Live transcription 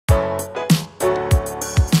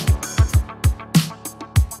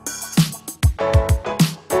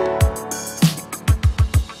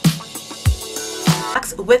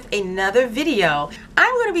with another video.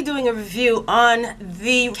 I'm going to be doing a review on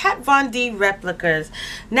the Kat Von D replicas.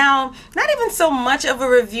 Now, not even so much of a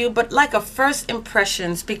review, but like a first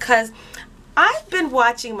impressions, because I've been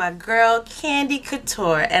watching my girl Candy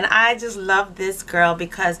Couture, and I just love this girl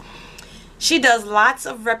because she does lots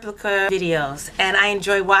of replica videos, and I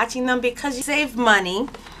enjoy watching them because you save money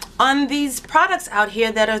on these products out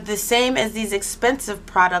here that are the same as these expensive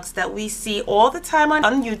products that we see all the time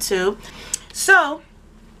on YouTube. So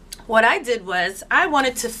what I did was I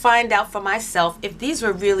wanted to find out for myself if these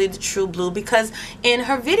were really the true blue, because in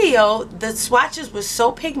her video the swatches were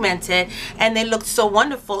so pigmented and they looked so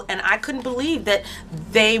wonderful, and I couldn't believe that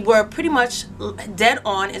they were pretty much dead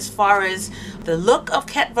on as far as the look of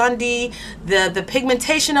Kat Von D, the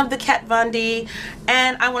pigmentation of the Kat Von D,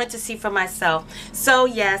 and I wanted to see for myself. So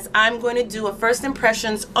yes, I'm going to do a first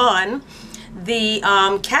impressions on the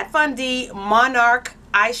Kat Von D Monarch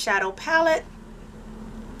eyeshadow palette.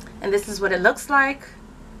 And this is what it looks like.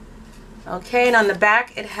 Okay, and on the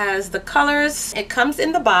back it has the colors. It comes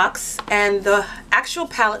in the box, and the actual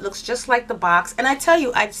palette looks just like the box. And I tell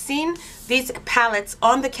you, I've seen these palettes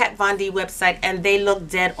on the Kat Von D website and they look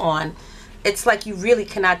dead on. It's like you really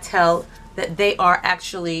cannot tell that they are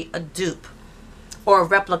actually a dupe or a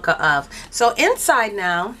replica of. So inside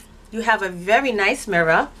now you have a very nice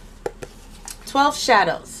mirror, 12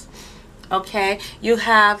 shadows. Okay, you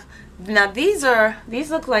have, now these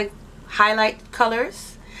look like highlight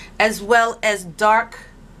colors as well as dark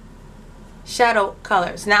shadow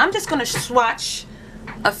colors. Now I'm just going to swatch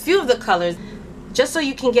a few of the colors just so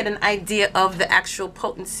you can get an idea of the actual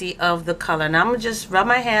potency of the color. Now I'm going to just rub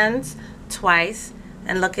my hands twice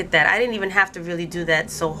and look at that. I didn't even have to really do that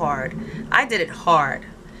so hard. I did it hard.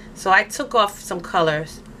 So I took off some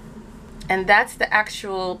colors, and that's the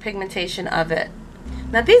actual pigmentation of it.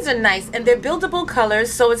 Now these are nice, and they're buildable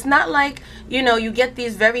colors, so it's not like, you know, you get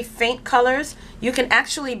these very faint colors. You can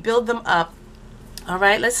actually build them up. All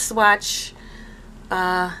right, let's swatch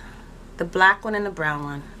the black one and the brown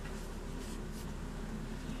one.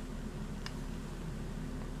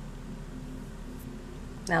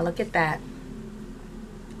 Now look at that.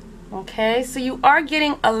 Okay, so you are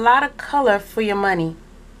getting a lot of color for your money.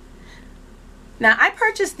 Now I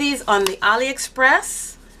purchased these on the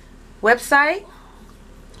AliExpress website,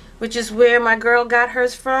 which is where my girl got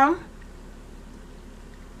hers from.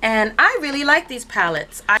 And I really like these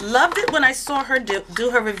palettes. I loved it when I saw her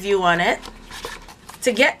do her review on it.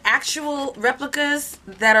 To get actual replicas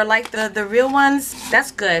that are like the real ones,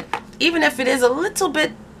 that's good. Even if it is a little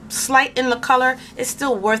bit slight in the color, it's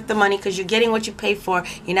still worth the money because you're getting what you pay for.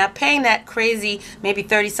 You're not paying that crazy, maybe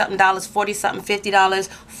 $30-something, $40-something, $50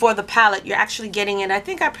 for the palette. You're actually getting it. I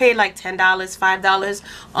think I paid like $10, $5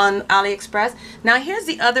 on AliExpress. Now here's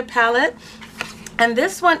the other palette, and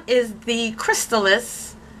this one is the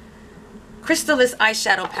Crystalis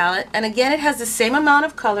eyeshadow palette, and again it has the same amount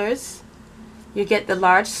of colors. You get the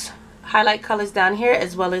large highlight colors down here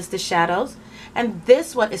as well as the shadows, and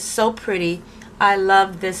this one is so pretty. I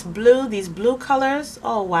love this blue, these blue colors.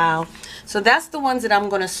 Oh wow. So that's the ones that I'm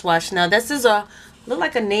going to swatch. Now this is look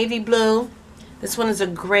like a navy blue. This one is a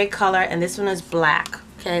gray color, and this one is black.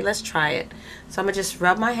 Okay, let's try it. So I'm going to just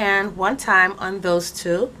rub my hand one time on those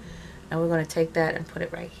two, and we're going to take that and put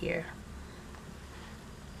it right here.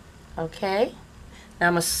 Okay, now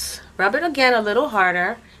I'm going to rub it again a little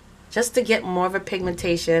harder just to get more of a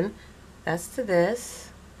pigmentation. That's to this,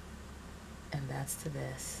 and that's to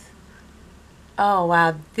this. Oh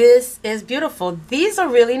wow, this is beautiful. These are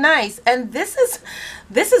really nice, and this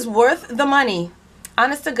is worth the money.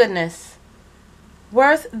 Honest to goodness,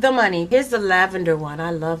 worth the money. Here's the lavender one. I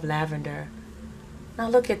love lavender. Now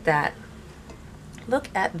look at that. Look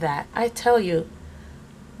at that. I tell you,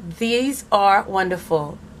 these are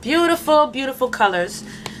wonderful. Beautiful, beautiful colors.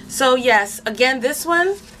 So yes, again, this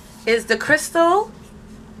one is the Crystalis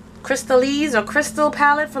or Crystal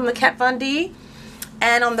palette from the Kat Von D,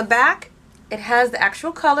 and on the back it has the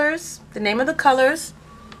actual colors, the name of the colors.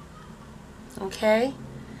 Okay,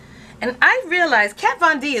 and I realize Kat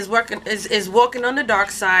Von D is walking on the dark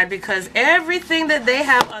side, because everything that they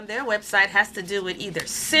have on their website has to do with either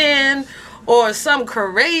sin or some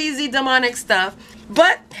crazy demonic stuff.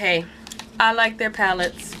 But hey, I like their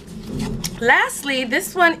palettes. Lastly,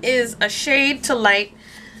 this one is a shade to light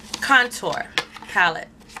contour palette,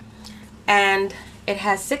 and it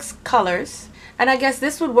has 6 colors. And I guess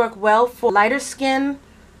this would work well for lighter skin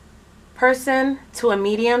person to a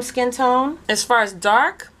medium skin tone. As far as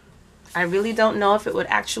dark, I really don't know if it would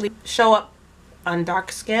actually show up on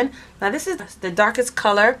dark skin. Now this is the darkest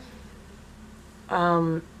color. So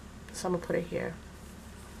I'm gonna put it here.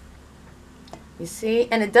 You see,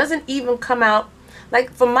 and it doesn't even come out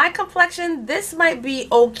Like for my complexion, this might be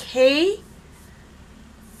okay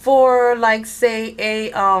for like say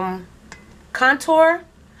a contour,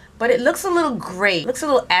 but it looks a little gray. It looks a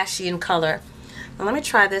little ashy in color. Now let me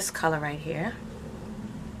try this color right here.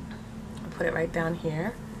 I'll put it right down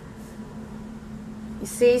here. You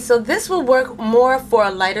see, so this will work more for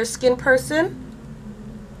a lighter skin person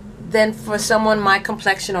than for someone my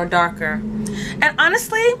complexion or darker. And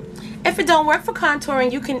honestly, if it don't work for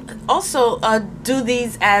contouring, you can also do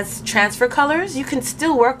these as transfer colors. You can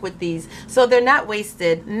still work with these, so they're not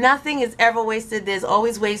wasted. Nothing is ever wasted. There's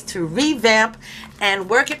always ways to revamp and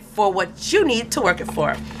work it for what you need to work it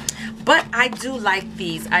for. But I do like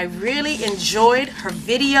these. I really enjoyed her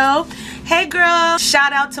video. Hey girl,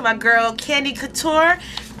 shout out to my girl Candy Couture.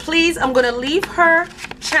 Please, I'm gonna leave her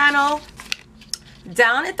channel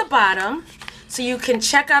down at the bottom so you can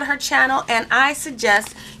check out her channel, and I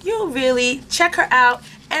suggest you really check her out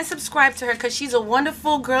and subscribe to her because she's a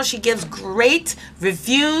wonderful girl. She gives great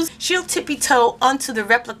reviews. She'll tippy toe onto the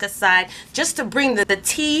replica side just to bring the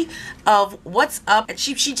tea of what's up, and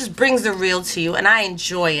she just brings the real to you, and I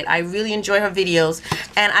enjoy it. I really enjoy her videos,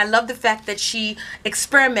 and I love the fact that she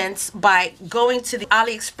experiments by going to the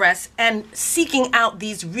AliExpress and seeking out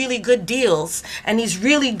these really good deals and these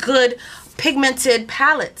really good pigmented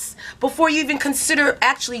palettes. Before you even consider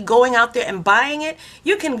actually going out there and buying it,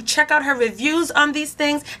 you can check out her reviews on these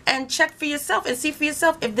things and check for yourself and see for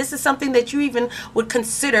yourself if this is something that you even would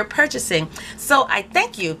consider purchasing. So I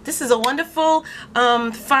thank you. This is a wonderful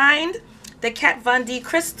find, the Kat Von D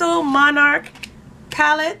Crystal Monarch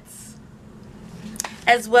palettes,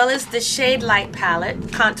 as well as the Shade Light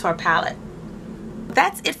palette, Contour Palette.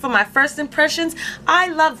 That's it for my first impressions. I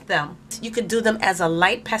love them. You could do them as a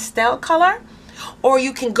light pastel color, or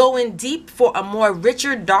you can go in deep for a more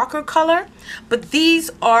richer, darker color. But these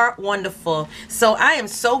are wonderful. So I am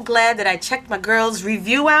so glad that I checked my girl's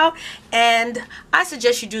review out, and I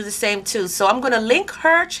suggest you do the same too. So I'm going to link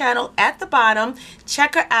her channel at the bottom.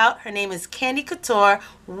 Check her out. Her name is Candy Couture.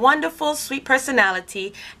 Wonderful, sweet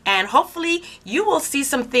personality, and hopefully you will see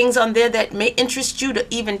some things on there that may interest you to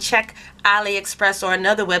even check AliExpress or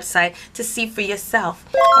another website to see for yourself.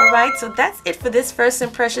 Alright, so that's it for this first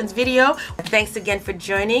impressions video. Thanks again for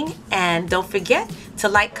joining, and don't forget to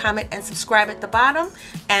like, comment, and subscribe at the bottom,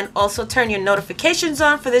 and also turn your notifications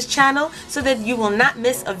on for this channel so that you will not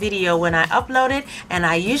miss a video when I upload it. And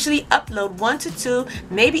I usually upload 1 to 2,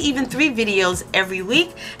 maybe even 3 videos every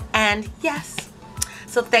week. And yes,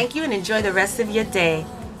 so thank you and enjoy the rest of your day.